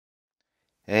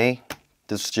Hey,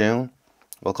 this is June.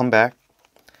 Welcome back.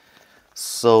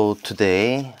 So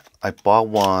today I bought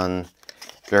one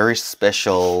very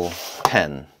special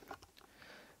pen.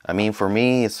 For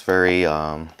me, it's very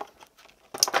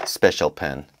special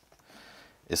pen.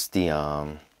 It's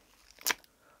the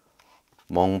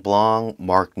Montblanc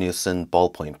Marc Newson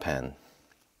Ballpoint pen.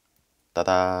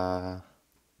 Ta-da!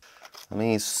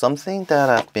 It's something that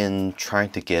I've been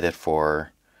trying to get it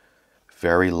for a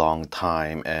very long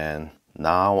time, and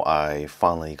now I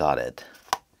finally got it.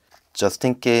 Just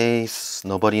in case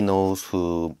nobody knows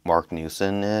who Marc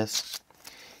Newson is,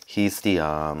 he's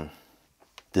the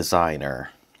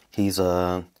designer. He's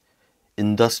a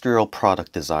industrial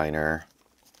product designer.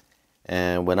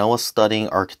 And when I was studying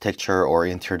architecture or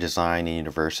interior design in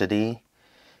university,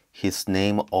 his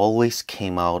name always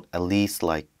came out at least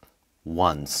like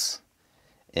once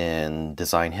in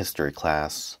design history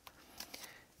class.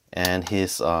 And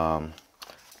his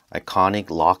iconic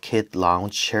Lockheed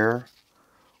lounge chair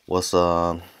was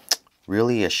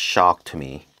really a shock to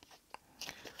me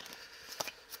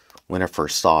when I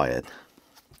first saw it.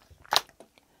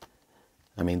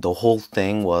 The whole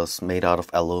thing was made out of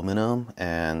aluminum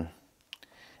and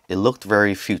it looked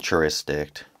very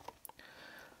futuristic.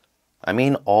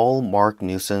 All Marc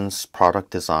Newson's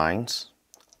product designs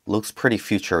looks pretty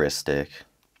futuristic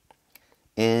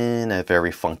in a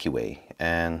very funky way.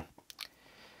 And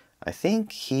I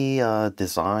think he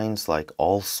designs like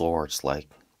all sorts, like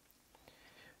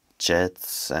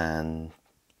jets and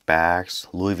bags,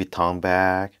 Louis Vuitton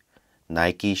bag,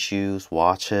 Nike shoes,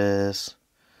 watches,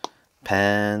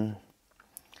 pen,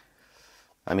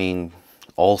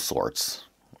 all sorts.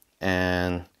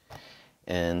 And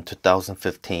in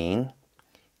 2015,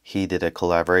 he did a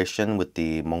collaboration with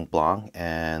the Montblanc,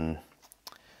 and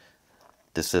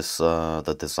this is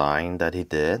the design that he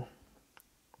did.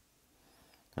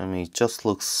 It just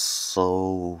looks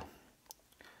so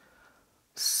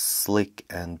slick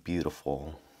and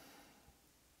beautiful.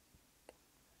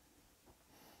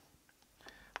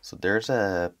 So there's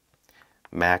a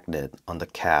magnet on the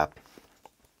cap,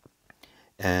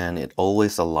 and it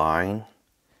always aligns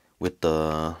with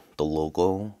the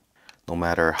logo, no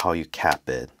matter how you cap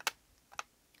it.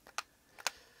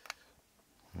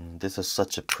 This is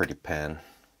such a pretty pen.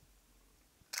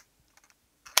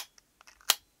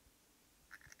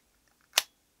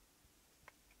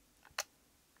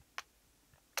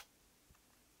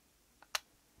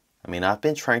 I've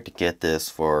been trying to get this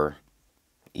for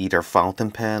either fountain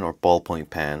pen or ballpoint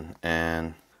pen,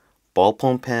 and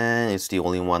ballpoint pen is the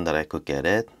only one that I could get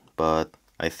it, but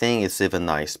I think it's even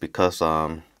nice because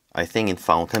I think in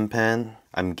fountain pen,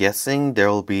 I'm guessing there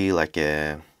will be like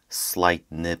a slight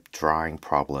nib drying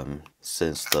problem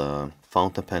since the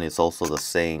fountain pen is also the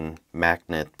same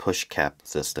magnet push cap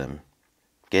system.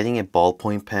 Getting a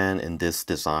ballpoint pen in this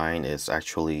design is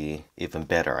actually even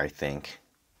better, I think.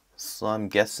 So I'm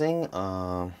guessing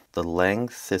the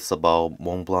length is about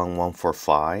Montblanc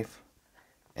 145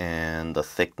 and the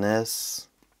thickness,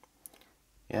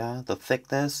 the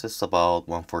thickness is about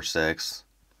 146.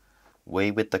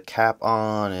 Weight with the cap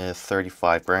on is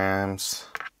 35 grams.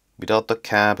 Without the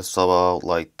cap, it's about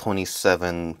like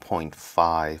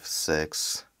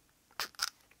 27.56.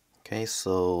 Okay,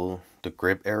 so the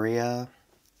grip area.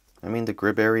 The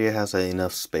grip area has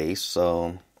enough space,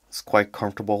 so it's quite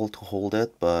comfortable to hold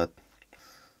it, but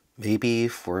maybe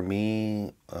for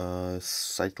me,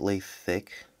 slightly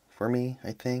thick for me,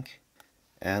 I think.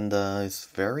 And it's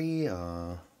very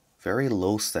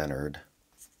low centered.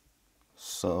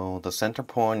 So the center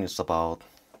point is about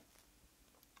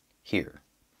here.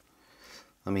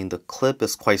 The clip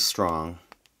is quite strong.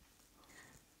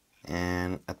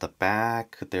 And at the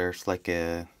back, there's like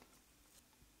a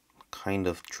kind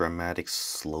of dramatic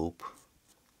slope.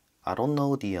 I don't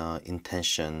know the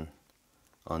intention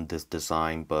on this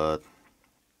design, but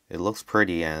it looks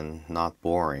pretty and not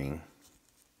boring.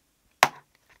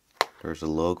 There's a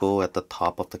logo at the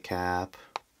top of the cap,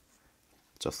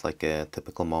 just like a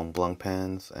typical Montblanc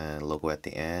pens, and logo at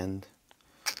the end.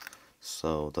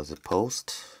 So does it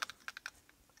post?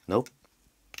 Nope.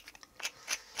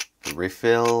 The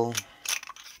refill,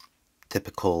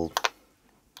 typical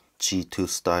G2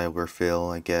 style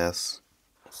refill, I guess.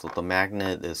 So the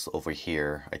magnet is over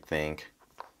here, I think.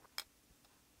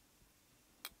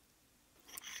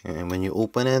 And when you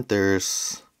open it,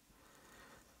 there's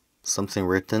something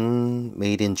written,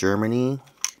 made in Germany,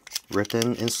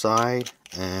 written inside.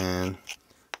 And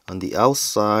on the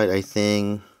outside, I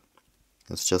think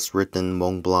it's just written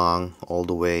Montblanc all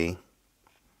the way.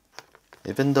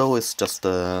 Even though it's just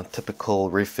a typical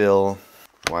refill,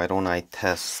 why don't I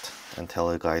test and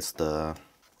tell you guys the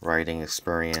writing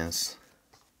experience?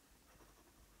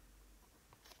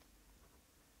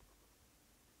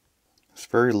 It's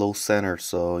very low center,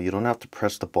 so you don't have to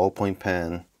press the ballpoint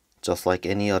pen just like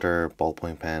any other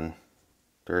ballpoint pen.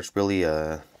 There's really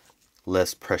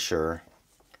less pressure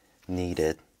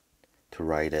needed to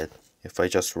write it. If I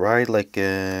just write like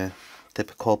a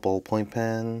typical ballpoint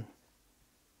pen,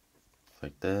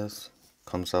 like this,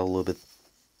 comes out a little bit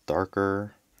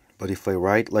darker. But if I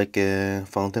write like a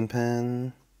fountain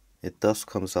pen, it does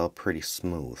comes out pretty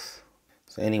smooth.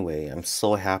 So anyway, I'm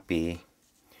so happy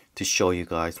to show you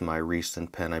guys my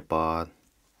recent pen I bought.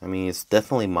 I mean, it's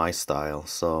definitely my style,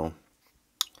 so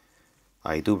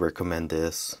I do recommend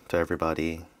this to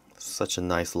everybody. It's such a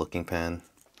nice looking pen.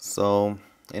 So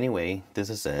anyway, this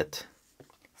is it.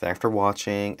 Thanks for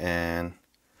watching, and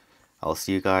I'll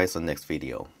see you guys on the next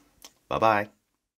video. Bye bye.